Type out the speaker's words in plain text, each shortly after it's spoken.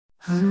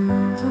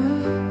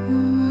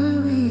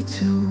Were we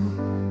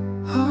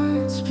two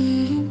hearts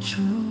beating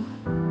true?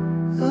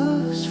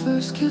 Love's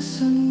first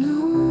kiss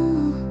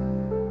anew.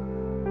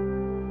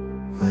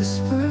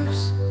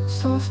 Whispers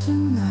soft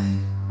in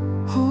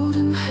night,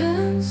 holding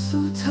hands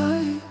so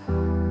tight,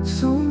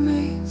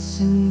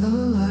 soulmates in the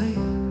light.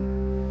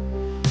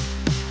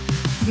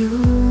 You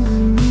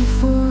and me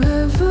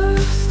forever,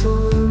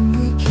 storm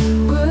we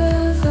can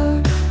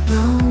weather,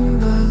 bound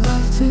by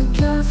love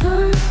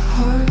together,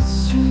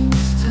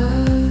 heartstrings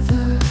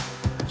tether,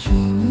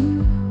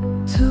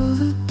 dreaming till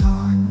the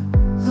dawn,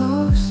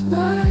 love's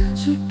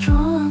magic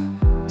drawn,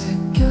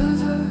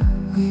 together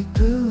we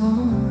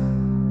belong.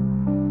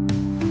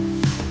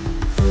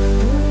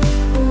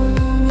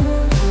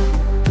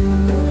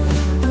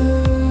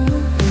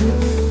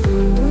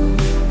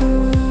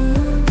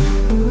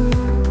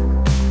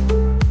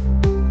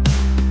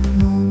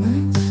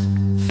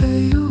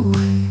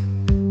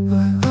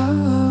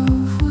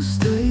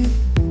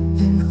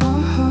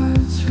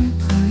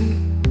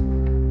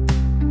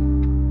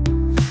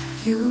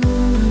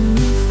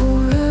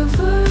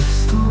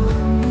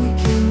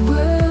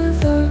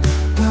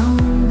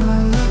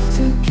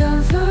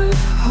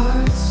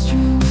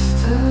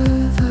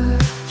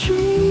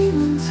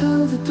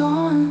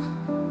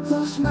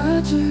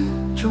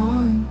 Magic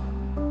drawn,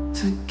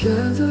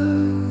 together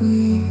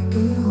we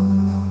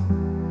belong.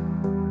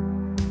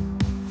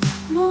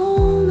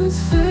 Moments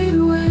fade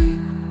away,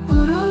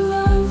 but our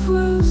love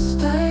will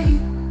stay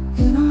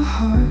in our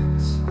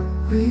hearts,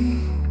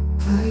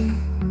 replay.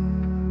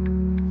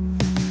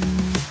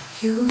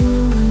 You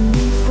and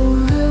me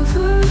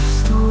forever,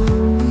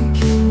 storm we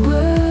can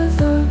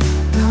weather,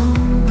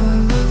 bound by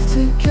love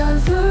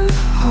together,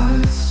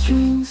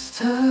 heartstrings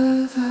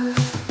tether.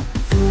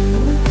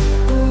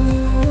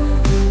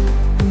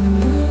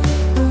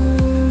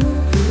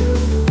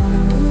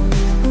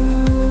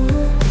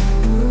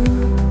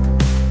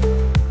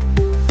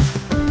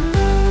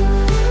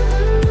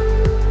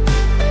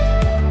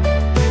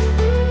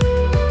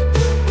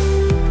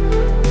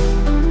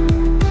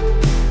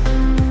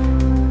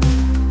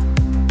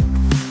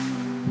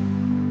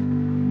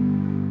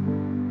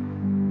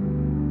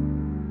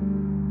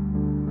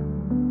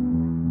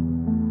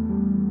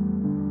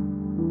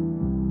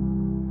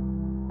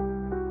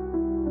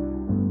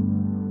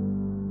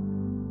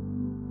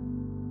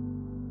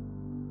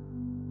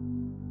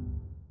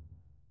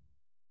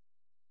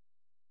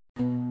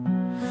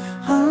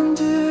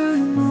 Under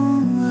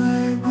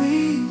moonlight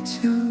we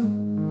two,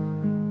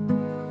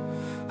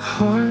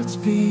 hearts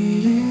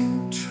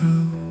beating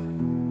true,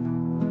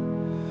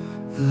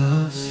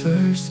 love's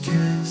first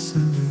kiss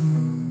anew.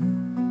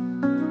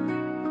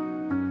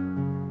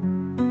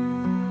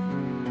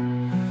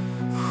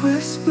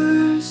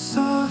 Whispers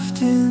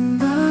soft in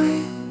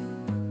night,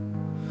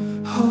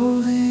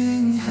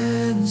 holding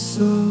hands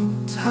so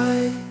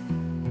tight,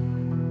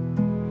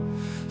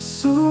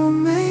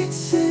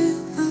 soulmates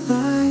in the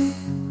light.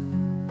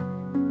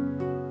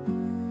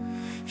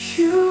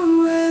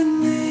 You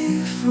and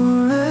me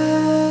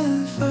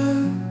forever,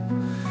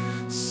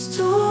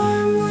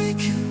 storm we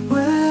can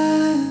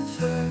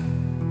weather,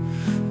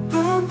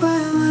 bound by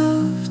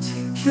love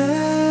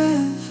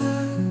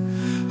together,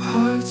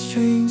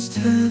 heartstrings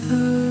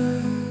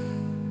tether,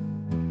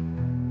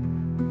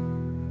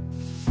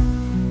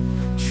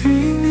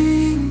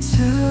 dreaming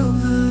till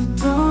the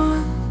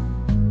dawn,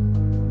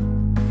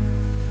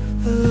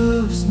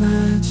 love's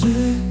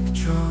magic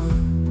drawn,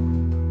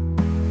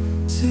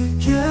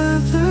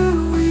 together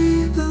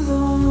we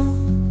belong.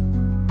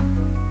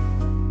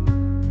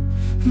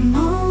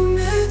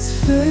 Moments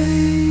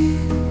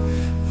fade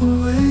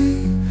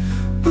away,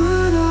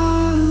 but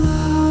our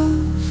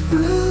love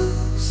will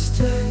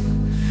stay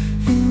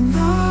in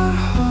our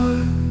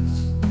hearts,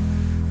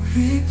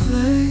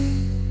 replay.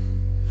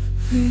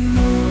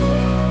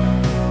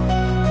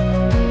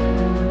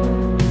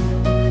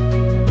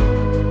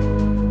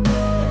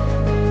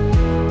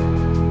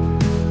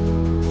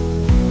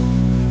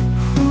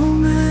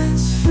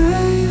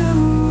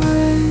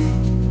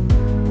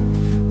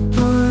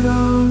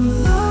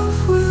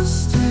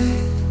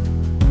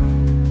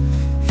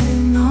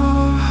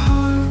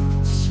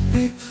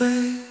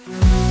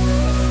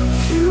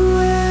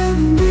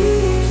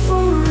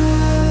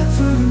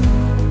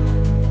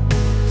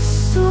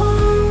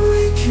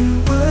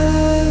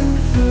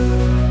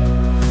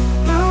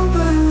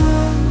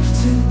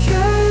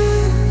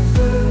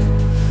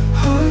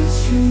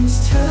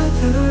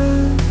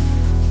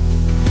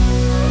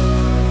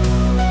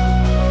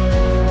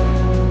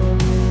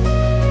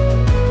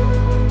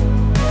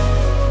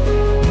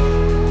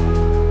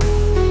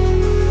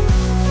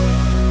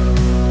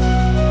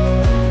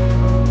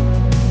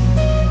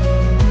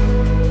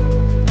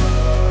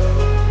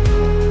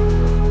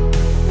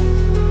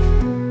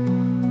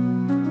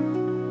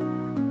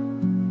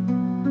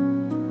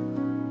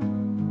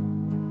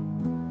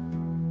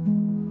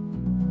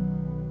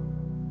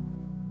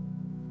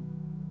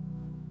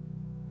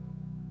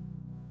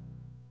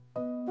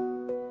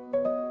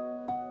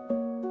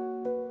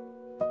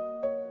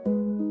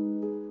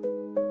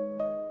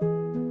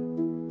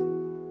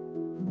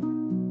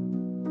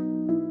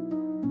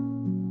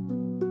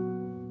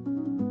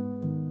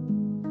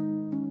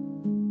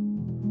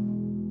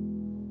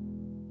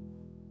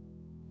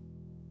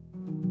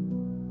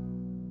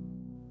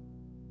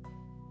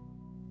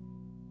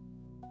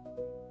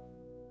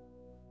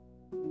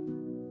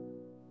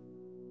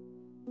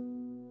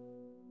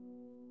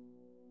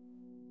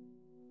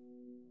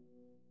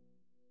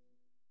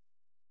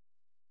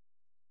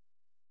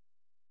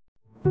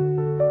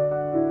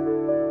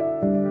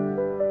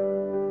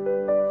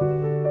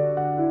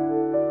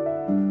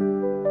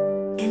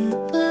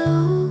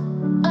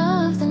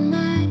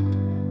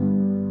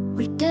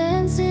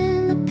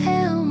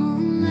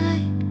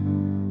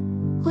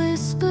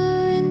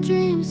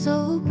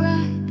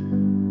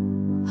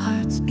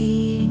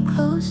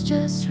 close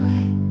just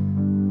right.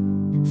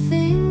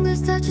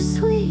 Fingers touch a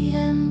sweet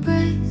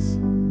embrace.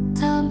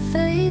 Time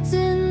fades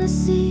in the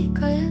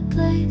secret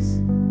place.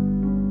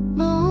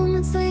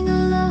 Moments linger,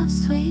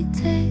 love's sweet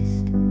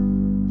taste.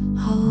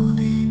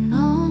 Holding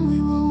on, we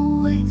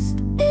won't waste.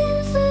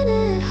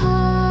 Infinite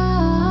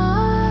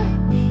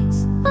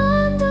heartbeats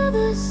under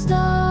the starlight.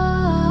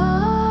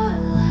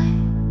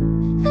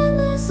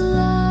 Endless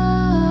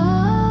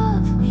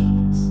love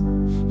meets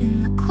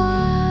in the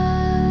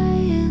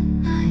quiet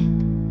night.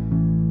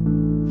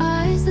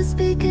 Eyes that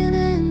speak in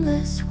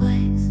endless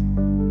ways.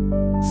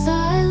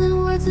 Silent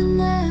words that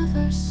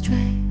never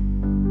stray.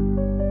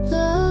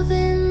 Love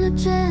in a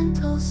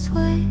gentle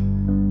sway.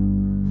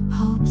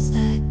 Hopes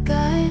that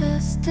guide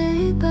us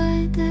day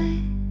by day.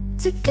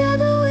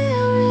 Together we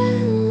are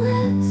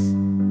endless,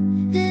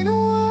 in a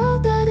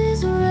world that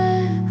is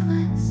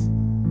reckless.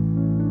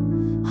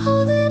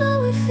 Holding on,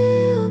 we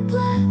feel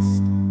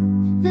blessed,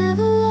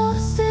 never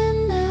lost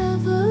and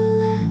never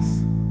less.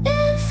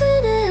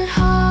 Infinite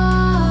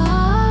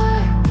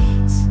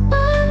heartbeats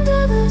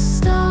under the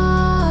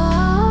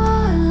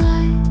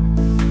starlight.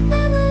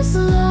 Endless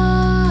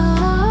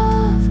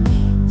love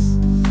beats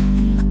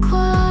in the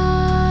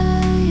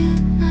quiet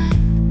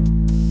night.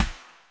 Infinite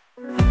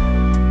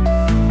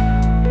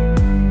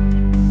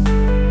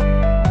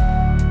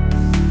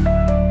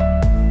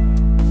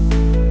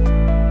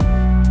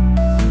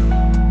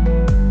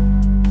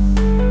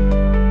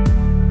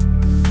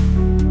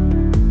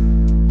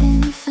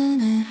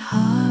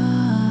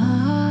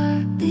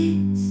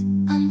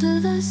under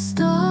the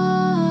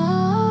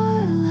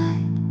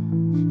starlight.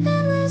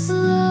 Endless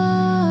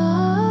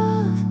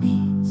love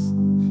meets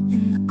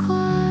in the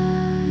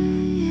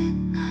quiet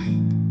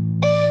night.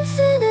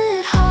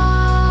 Infinite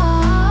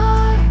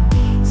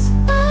heartbeats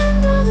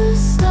under the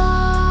starlight.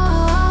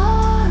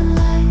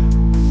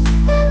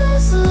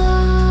 Endless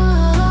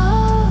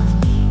love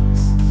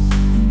meets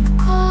in the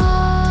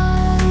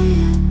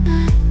quiet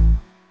night.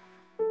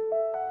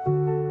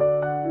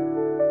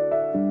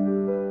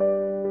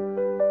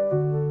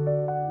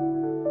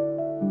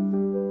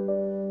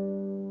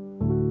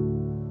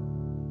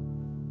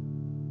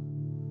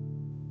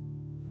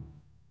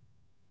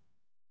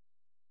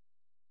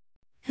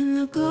 In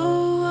the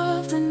glow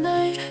of the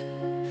night,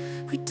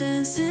 we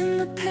dance in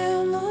the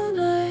pale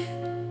moonlight,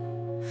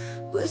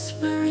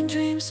 whispering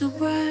dreams so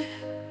bright,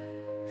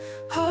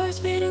 hearts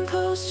beating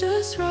close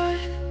just right.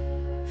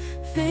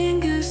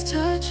 Fingers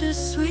touch a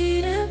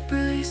sweet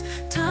embrace.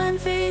 Time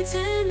fades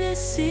in its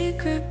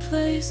secret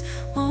place.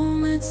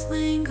 Moments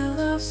linger,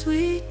 love's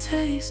sweet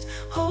taste.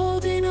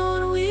 Holding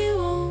on, we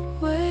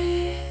won't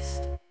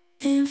waste.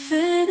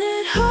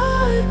 Infinite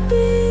heartbeats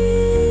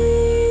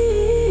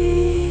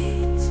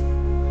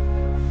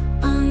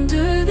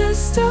under the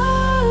starlight.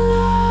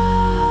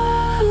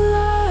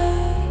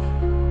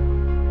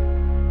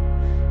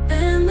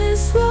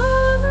 Endless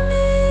love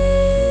meets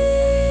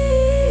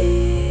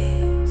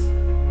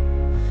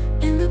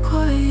in the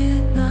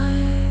quiet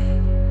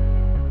night.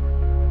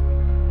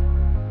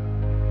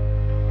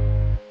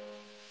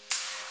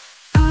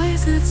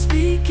 Eyes that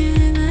speak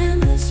in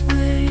endless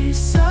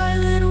ways.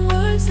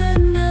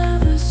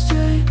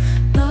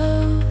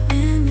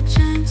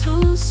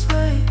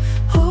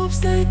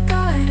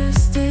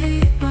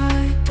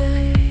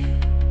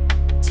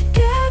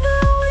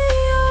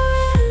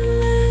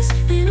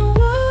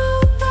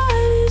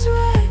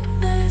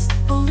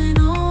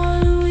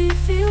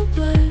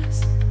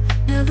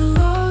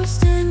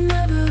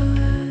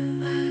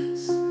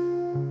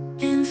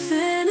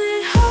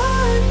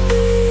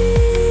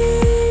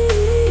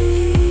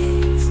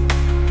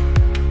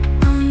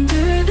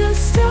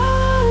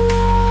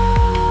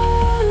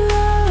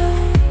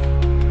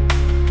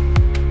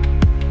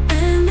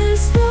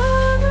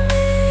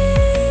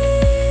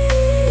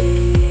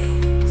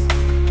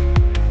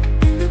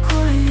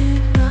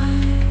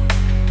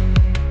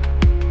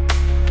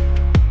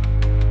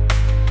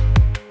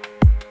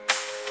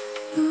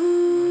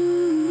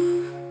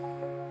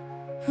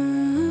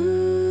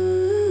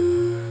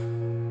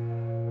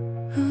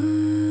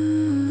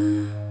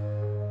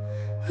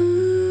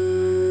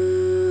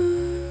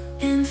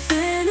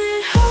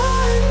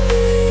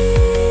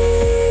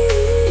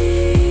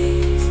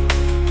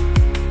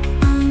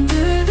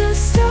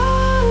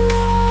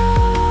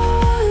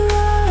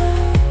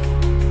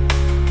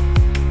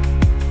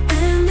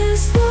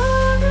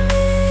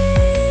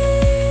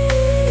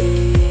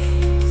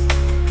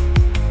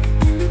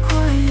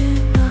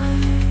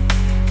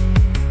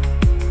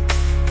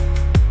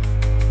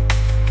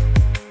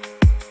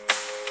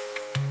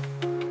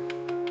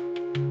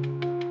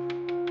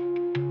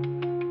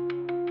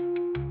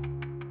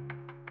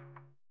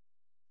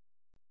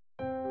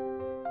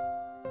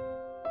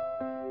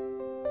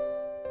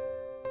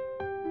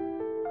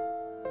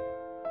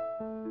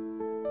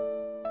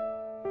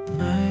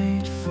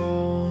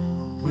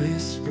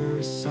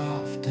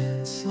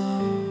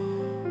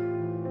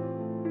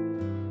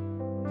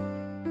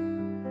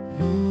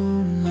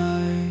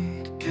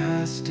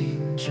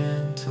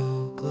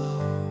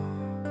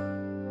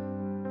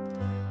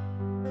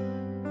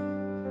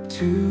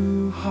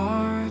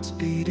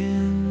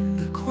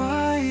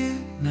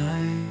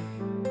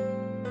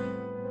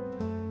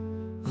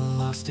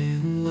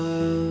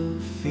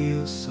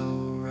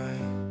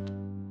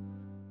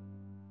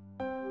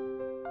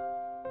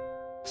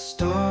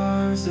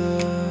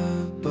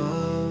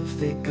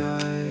 they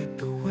guide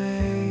the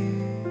way.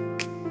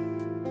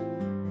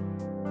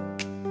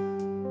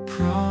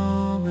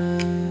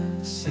 Promises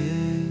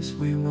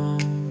we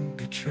won't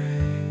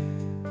betray.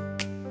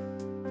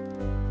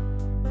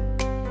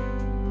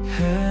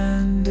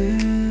 Hand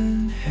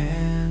in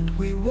hand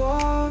we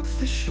walk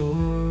the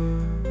shore.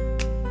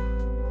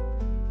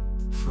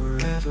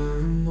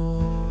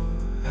 Forevermore,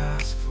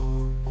 ask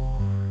for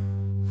more.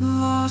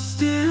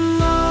 Lost in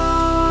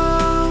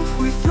love,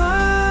 we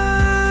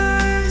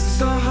fly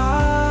so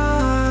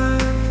high.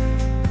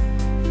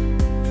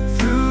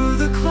 Through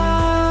the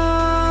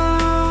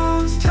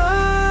clouds,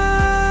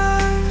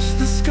 touch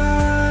the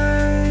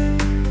sky.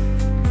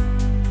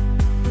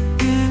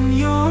 In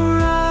your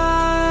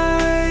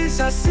eyes,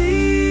 I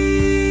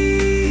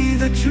see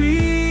the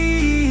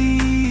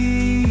dream.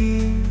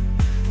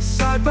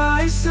 Side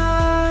by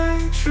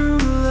side, true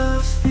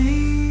love's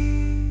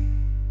theme.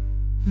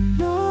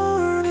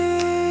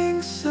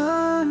 Morning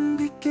sun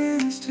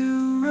begins to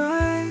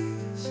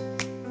rise.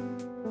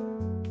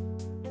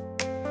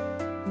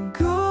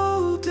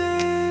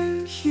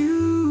 Golden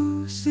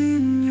hues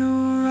in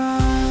your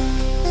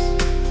eyes.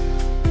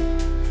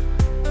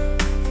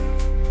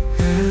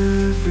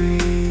 Every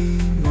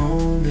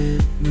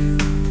moment new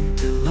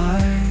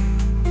delight.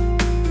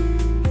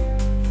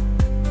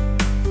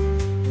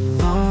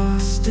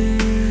 Lost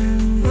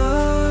in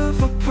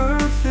love, a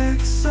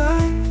perfect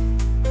sight.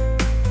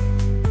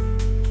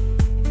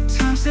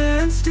 Time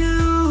stands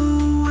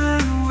still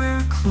when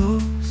we're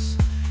close.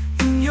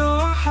 In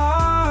your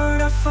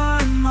heart I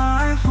find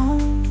my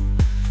home.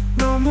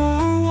 No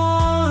more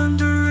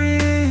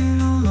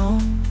wandering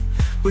alone.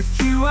 With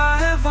you I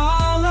have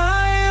all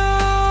I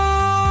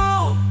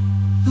own.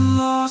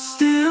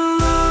 Lost in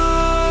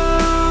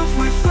love,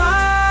 we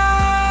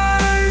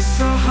fly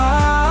so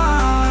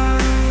high.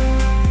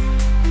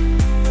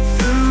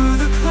 Through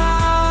the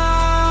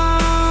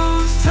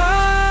clouds,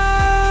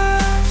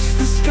 touch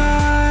the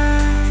sky.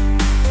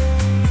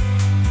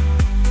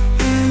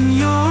 In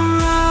your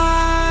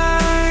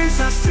eyes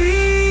I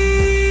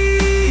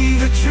see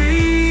the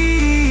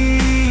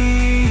dream.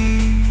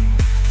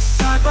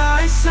 Side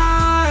by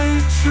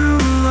side,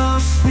 true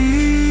love's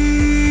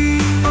theme.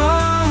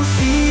 Oh,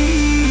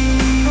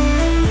 theme.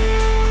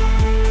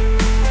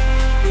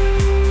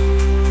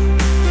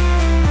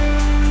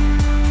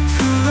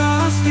 True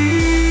love's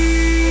theme.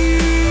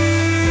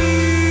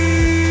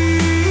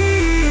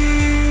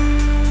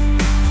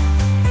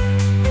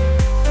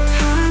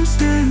 Time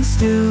stands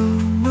still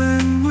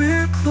when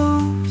we're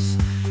close.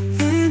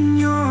 In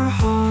your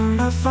heart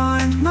I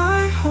find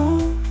my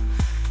home.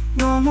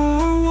 No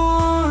more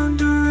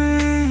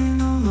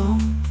wandering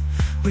alone.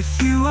 With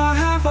you I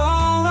have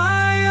all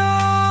I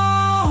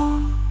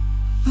own.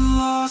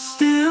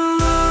 Lost in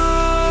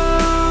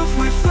love,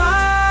 we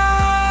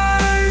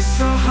fly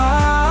so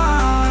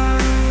high.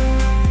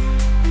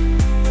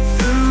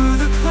 Through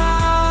the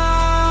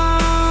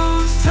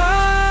clouds,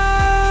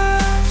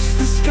 touch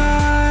the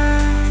sky.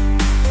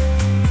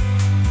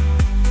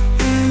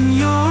 In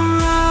your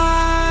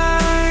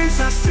eyes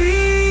I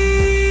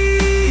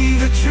see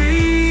the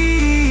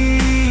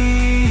dream.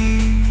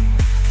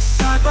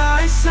 Side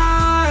by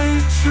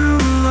side,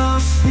 true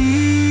love's theme.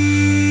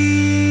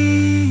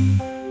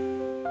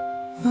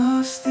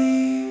 Love's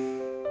theme.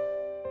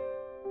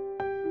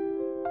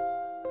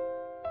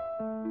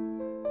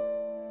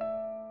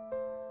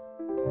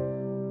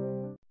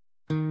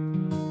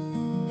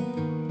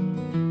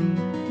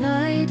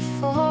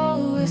 Nightfall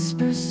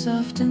whispers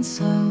soft and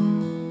slow.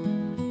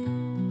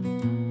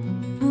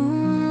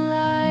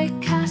 Moonlight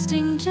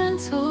casting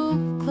gentle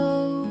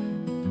glow.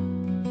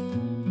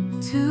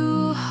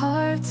 Two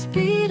hearts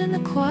beat in the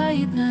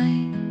quiet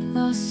night.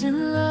 Lost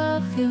in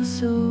love feels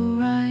so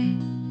right.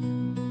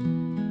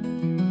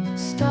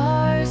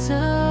 Stars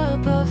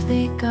above,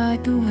 they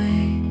guide the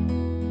way.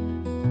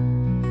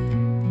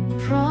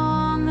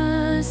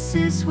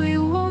 Promises we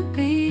won't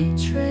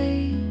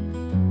betray.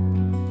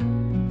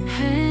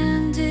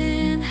 Hand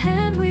in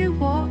hand we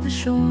walk the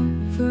shore.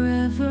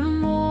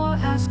 Forevermore,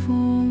 ask for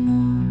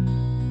more.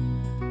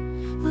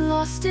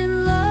 Lost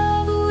in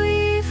love,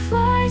 we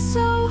fly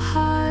so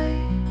high.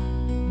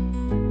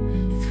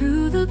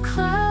 Through the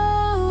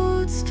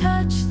clouds,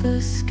 touch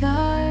the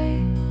sky.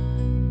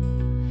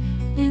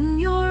 In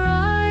your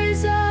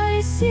eyes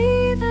I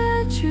see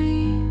the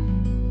dream.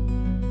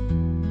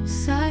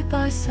 Side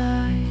by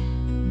side,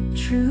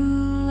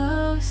 true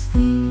love's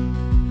theme.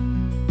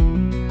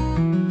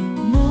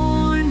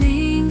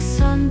 Morning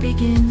sun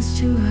begins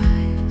to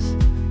rise.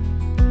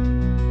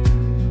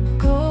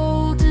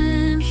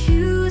 Golden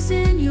hues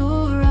in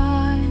your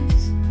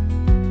eyes.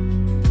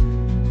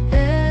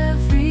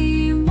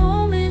 Every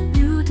moment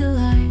new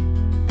delight.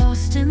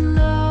 Lost in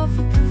love,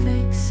 a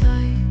perfect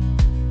sight.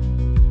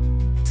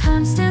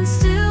 Time stands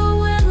still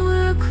when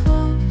we're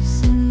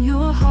close. In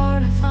your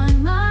heart I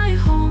find my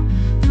home.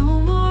 No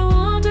more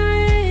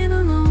wandering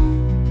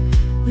alone.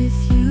 With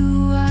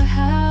you I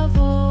have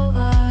all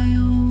I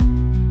own.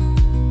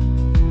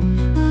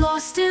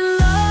 Lost in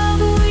love,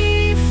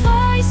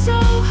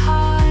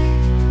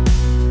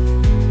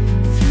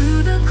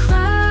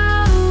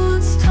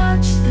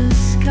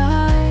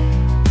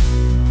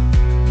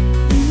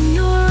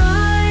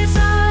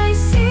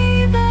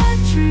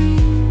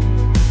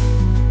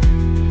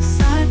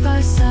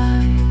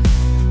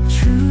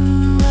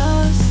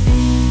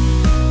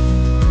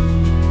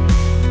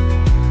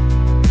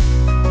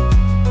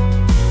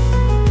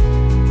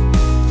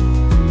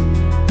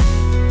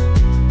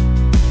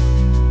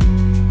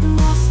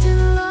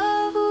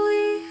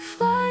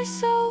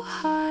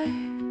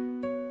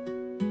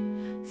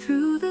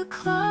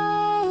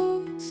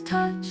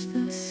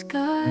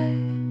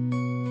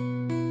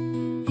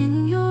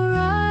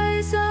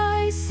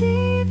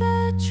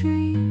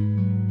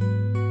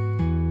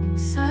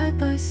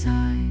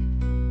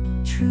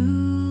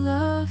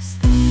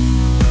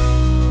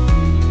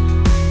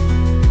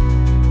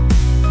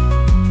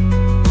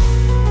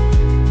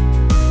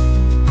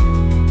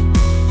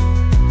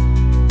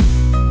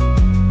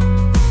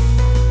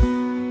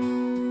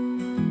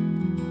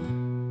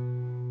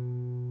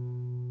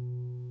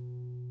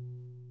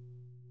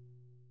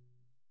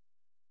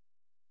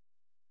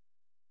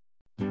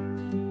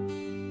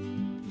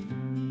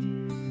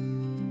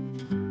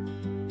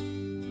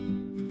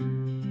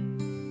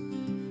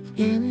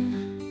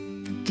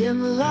 in the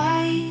dim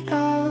light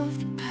of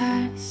the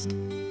past.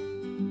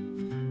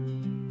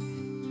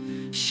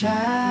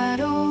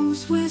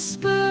 Shadows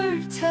whisper,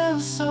 tell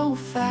so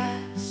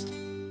fast.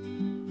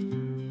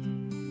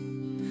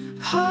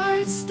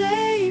 Hearts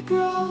they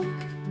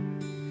broke,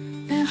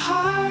 and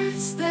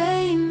hearts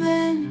they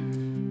mend.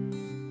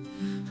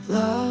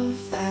 Love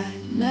that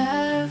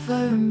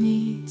never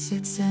meets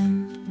its end.